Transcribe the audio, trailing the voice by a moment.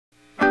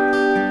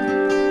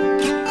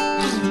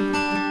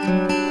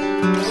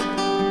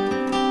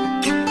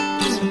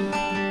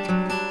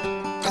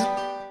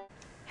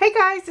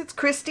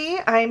Christy.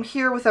 I'm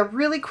here with a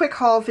really quick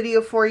haul video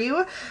for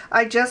you.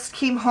 I just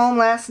came home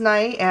last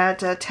night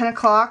at 10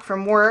 o'clock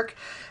from work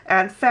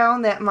and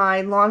found that my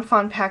Lawn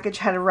Fawn package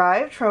had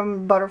arrived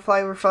from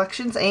Butterfly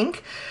Reflections Inc.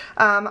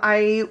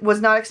 I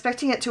was not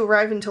expecting it to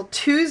arrive until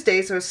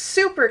Tuesday, so I was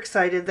super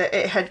excited that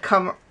it had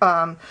come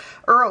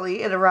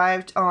early. It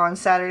arrived on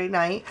Saturday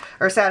night,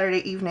 or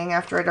Saturday evening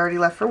after I'd already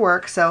left for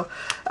work. So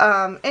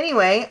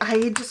anyway,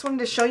 I just wanted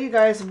to show you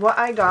guys what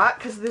I got,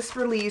 because this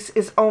release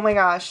is, oh my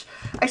gosh,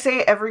 I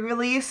say every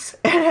release,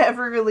 and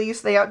every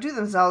release they outdo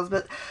themselves,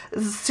 but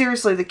this is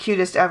seriously the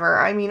cutest ever.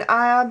 I mean,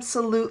 I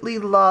absolutely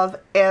love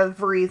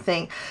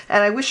everything,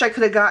 and I wish I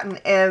could have gotten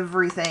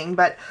everything,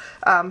 but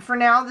for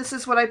now, this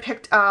is what I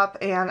picked up,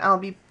 and I'll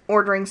be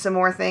ordering some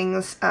more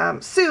things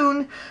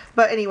soon.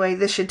 But anyway,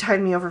 this should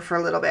tide me over for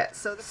a little bit.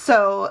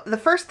 So the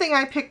first thing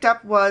I picked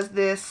up was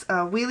this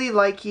Wheelie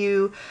Like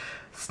You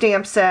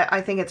stamp set.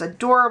 I think it's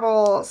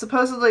adorable.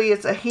 Supposedly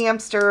it's a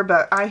hamster,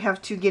 but I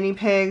have 2 guinea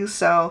pigs,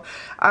 so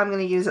I'm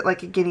going to use it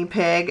like a guinea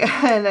pig.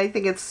 And I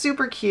think it's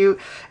super cute.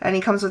 And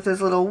he comes with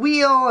his little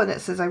wheel, and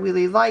it says, "I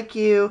really like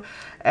you."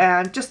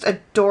 And just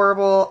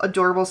adorable,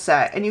 adorable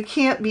set. And you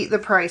can't beat the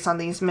price on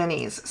these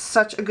minis.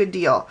 Such a good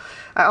deal.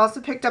 I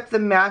also picked up the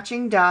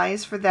matching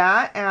dies for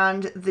that,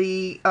 and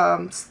the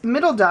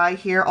middle die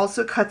here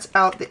also cuts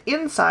out the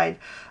inside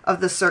of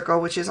the circle,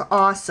 which is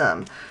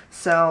awesome.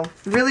 So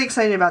really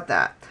excited about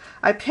that.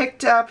 I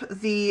picked up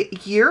the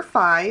Year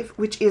 5,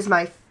 which is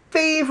my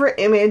favorite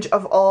image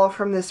of all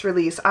from this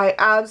release. I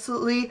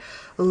absolutely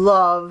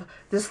love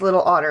this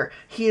little otter.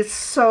 He is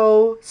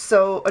so,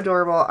 so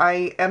adorable.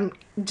 I am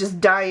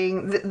just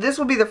dying. This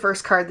will be the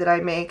first card that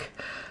I make.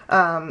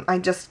 I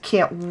just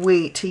can't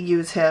wait to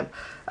use him.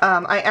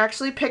 I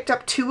actually picked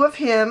up 2 of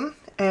him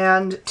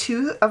and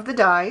 2 of the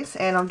dies,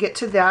 and I'll get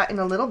to that in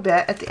a little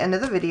bit at the end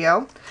of the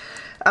video.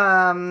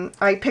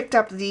 I picked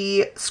up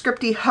the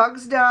Scripty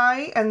Hugs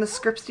die and the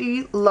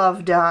Scripty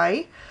Love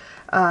die.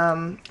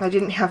 I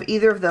didn't have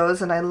either of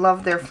those, and I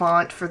love their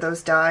font for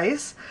those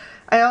dies.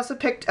 I also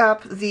picked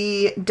up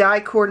the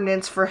die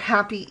coordinates for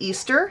Happy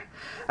Easter.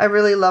 I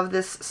really love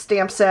this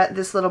stamp set.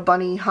 This little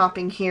bunny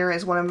hopping here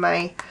is one of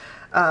my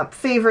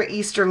favorite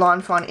Easter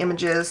Lawn Fawn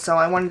images, so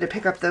I wanted to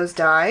pick up those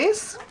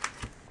dies.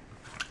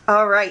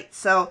 Alright,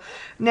 so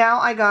now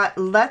I got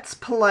Let's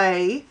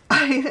Play.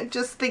 I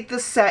just think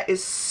this set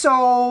is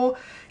so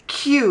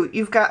cute.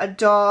 You've got a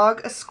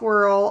dog, a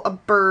squirrel, a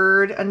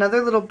bird,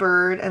 another little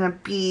bird, and a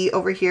bee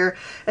over here.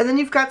 And then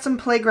you've got some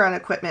playground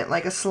equipment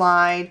like a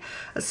slide,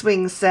 a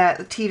swing set,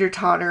 a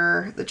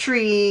teeter-totter, the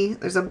tree.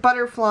 There's a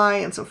butterfly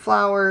and some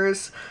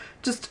flowers.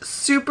 Just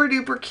super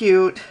duper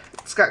cute.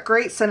 It's got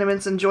great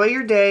sentiments. Enjoy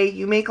your day.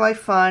 You make life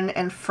fun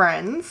and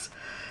friends.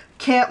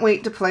 Can't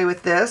wait to play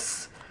with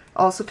this.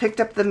 Also picked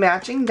up the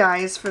matching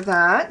dies for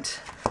that.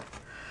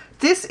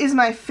 This is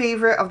my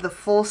favorite of the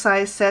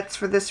full-size sets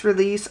for this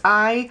release.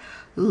 I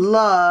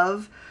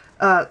love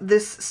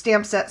this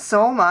stamp set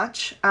so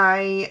much.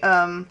 I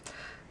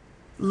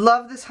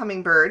love this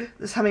hummingbird.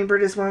 This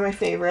hummingbird is one of my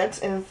favorites.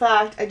 And in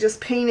fact, I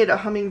just painted a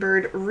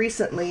hummingbird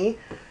recently.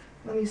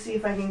 Let me see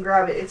if I can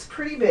grab it. It's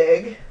pretty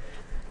big.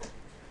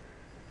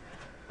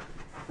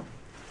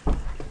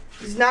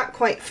 He's not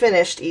quite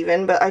finished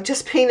even, but I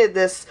just painted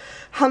this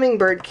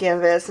hummingbird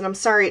canvas, and I'm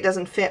sorry it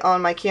doesn't fit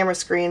on my camera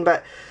screen,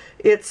 but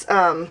it's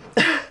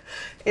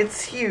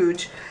it's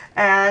huge.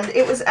 And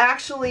it was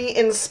actually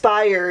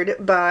inspired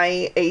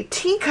by a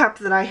teacup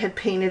that I had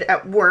painted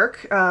at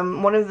work.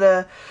 One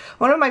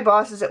of my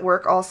bosses at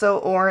work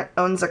also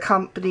owns a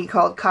company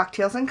called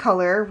Cocktails and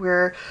Color,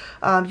 where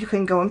you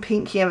can go and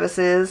paint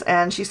canvases,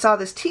 and she saw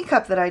this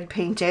teacup that I'd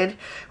painted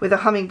with a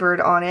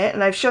hummingbird on it,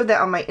 and I've showed that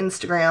on my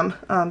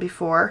Instagram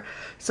before,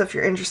 so if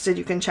you're interested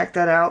you can check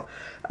that out.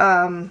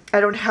 I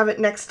don't have it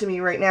next to me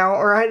right now,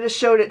 or I just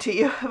showed it to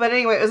you, but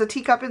anyway, it was a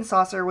teacup and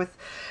saucer with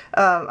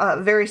a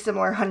very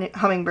similar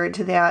hummingbird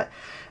to that.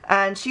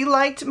 And she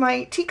liked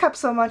my teacup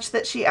so much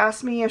that she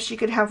asked me if she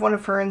could have one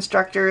of her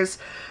instructors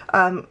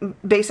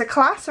base a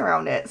class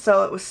around it.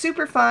 So it was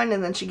super fun,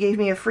 and then she gave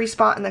me a free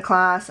spot in the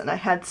class, and I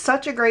had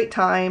such a great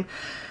time.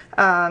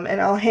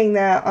 And I'll hang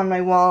that on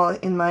my wall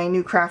in my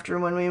new craft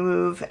room when we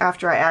move,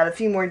 after I add a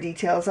few more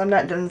details. I'm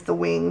not done with the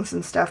wings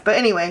and stuff. But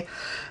anyway,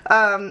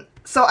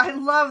 so I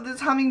love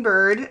this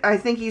hummingbird. I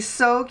think he's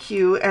so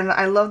cute, and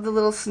I love the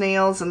little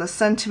snails and the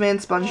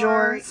sentiments.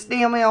 Bonjour,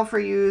 snail mail for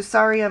you,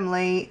 sorry I'm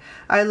late,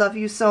 I love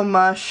you so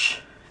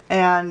much.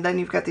 And then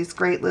you've got these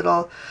great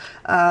little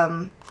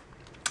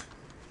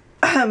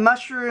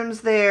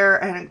mushrooms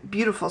there, and a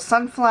beautiful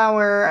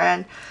sunflower,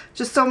 and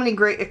just so many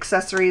great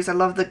accessories. I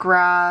love the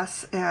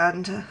grass,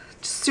 and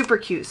just super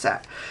cute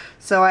set.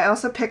 So I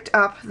also picked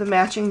up the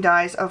matching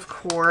dies, of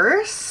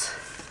course.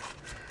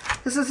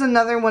 This is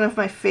another one of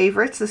my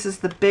favorites. This is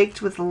the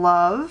Baked with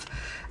Love,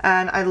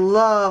 and I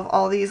love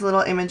all these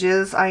little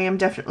images. I am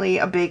definitely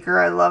a baker.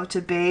 I love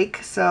to bake,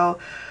 so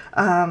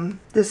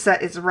this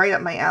set is right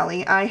up my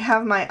alley. I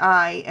have my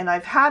eye, and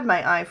I've had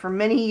my eye for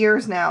many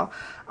years now,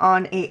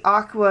 on a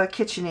Aqua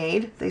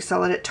KitchenAid. They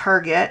sell it at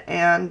Target,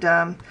 and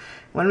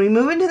when we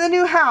move into the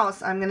new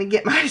house, I'm going to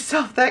get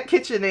myself that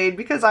KitchenAid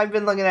because I've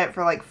been looking at it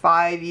for like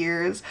 5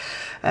 years.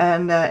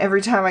 And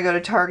every time I go to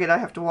Target, I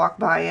have to walk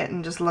by it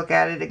and just look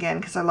at it again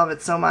because I love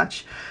it so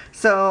much.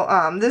 So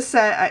this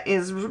set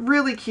is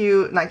really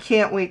cute and I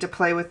can't wait to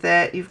play with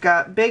it. You've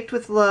got Baked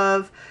with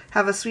Love,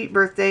 Have a Sweet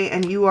Birthday,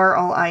 and You Are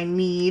All I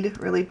Need.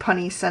 Really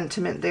punny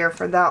sentiment there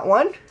for that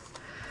one.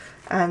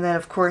 And then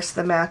of course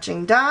the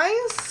matching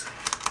dies.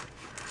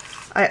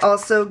 I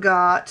also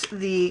got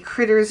the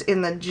Critters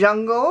in the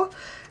Jungle,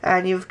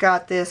 and you've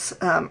got this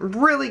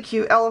really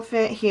cute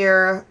elephant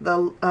here.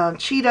 The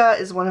cheetah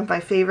is one of my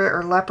favorite,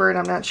 or leopard,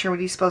 I'm not sure what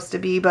he's supposed to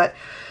be, but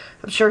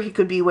I'm sure he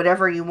could be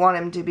whatever you want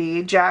him to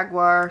be.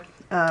 Jaguar,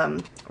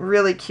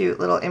 really cute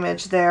little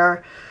image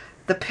there.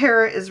 The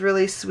parrot is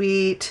really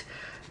sweet.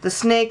 The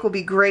snake will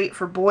be great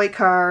for boy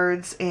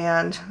cards,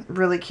 and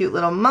really cute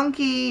little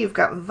monkey. You've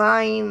got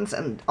vines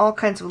and all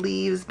kinds of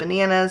leaves,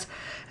 bananas,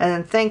 and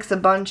then Thanks a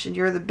Bunch and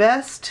You're the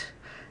Best,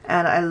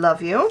 and I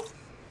Love You.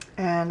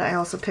 And I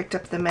also picked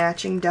up the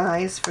matching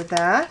dies for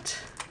that.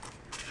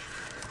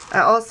 I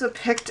also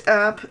picked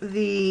up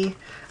the,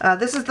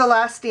 this is the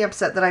last stamp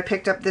set that I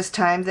picked up this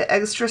time, the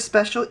Extra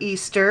Special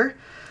Easter.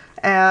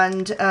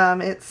 And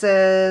it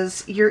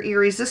says, You're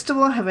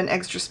irresistible, have an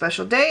extra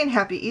special day, and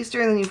happy Easter.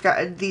 And then you've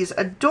got these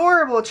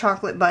adorable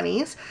chocolate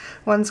bunnies.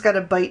 One's got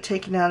a bite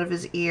taken out of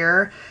his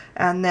ear,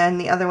 and then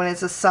the other one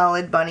is a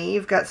solid bunny.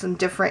 You've got some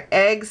different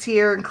eggs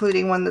here,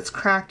 including one that's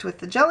cracked with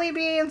the jelly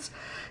beans.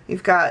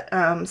 You've got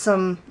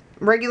some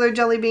regular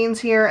jelly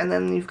beans here, and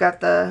then you've got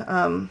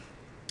the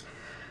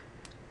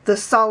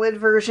solid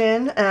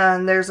version,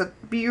 and there's a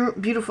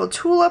beautiful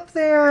tulip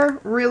there.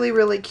 Really,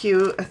 really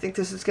cute. I think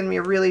this is going to be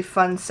a really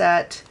fun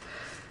set.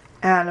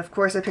 And of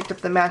course I picked up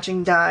the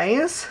matching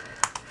dies.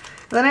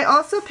 Then I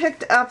also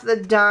picked up the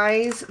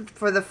dies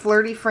for the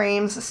Flirty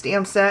Frames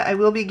stamp set. I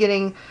will be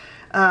getting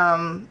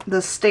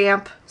the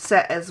stamp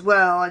set as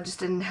well. I just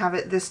didn't have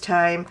it this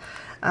time,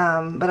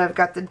 but I've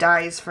got the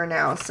dies for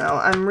now, so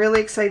I'm really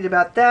excited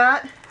about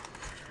that.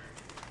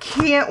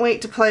 Can't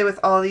wait to play with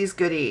all these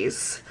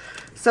goodies.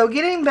 So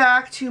getting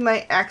back to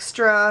my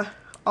extra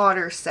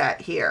otter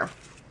set here.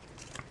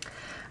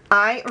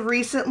 I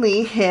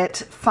recently hit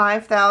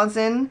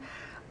 5,000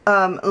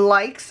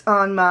 likes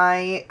on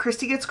my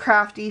Christy Gets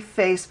Crafty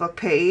Facebook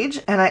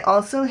page, and I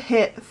also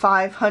hit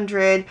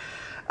 500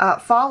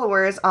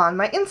 followers on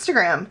my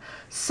Instagram.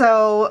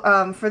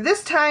 So for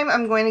this time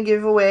I'm going to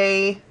give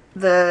away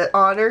the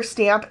otter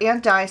stamp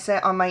and die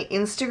set on my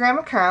Instagram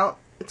account.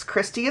 It's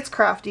Christy Gets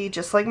Crafty,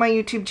 just like my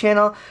YouTube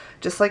channel,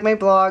 just like my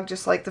blog,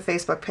 just like the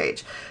Facebook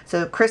page.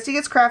 So Christy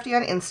Gets Crafty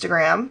on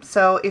Instagram.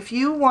 So if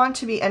you want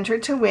to be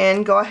entered to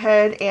win, go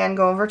ahead and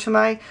go over to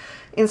my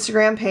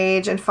Instagram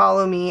page and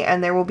follow me,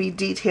 and there will be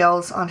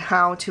details on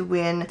how to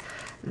win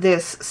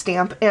this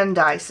stamp and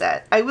die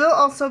set. I will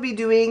also be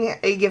doing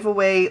a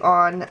giveaway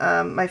on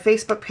my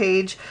Facebook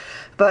page,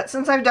 but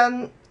since I've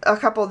done a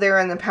couple there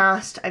in the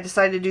past, I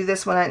decided to do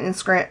this one on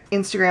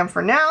Instagram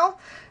for now.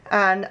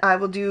 And I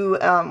will do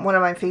one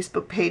on my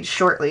Facebook page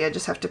shortly. I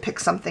just have to pick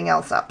something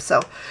else up. So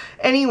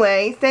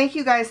anyway, thank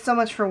you guys so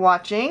much for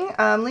watching.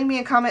 Leave me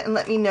a comment and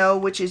let me know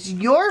which is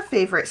your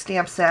favorite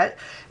stamp set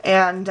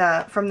and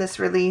from this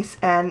release,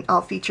 and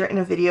I'll feature it in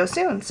a video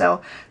soon.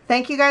 So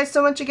thank you guys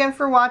so much again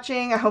for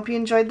watching. I hope you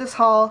enjoyed this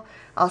haul.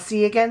 I'll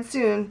see you again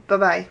soon.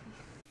 Bye-bye.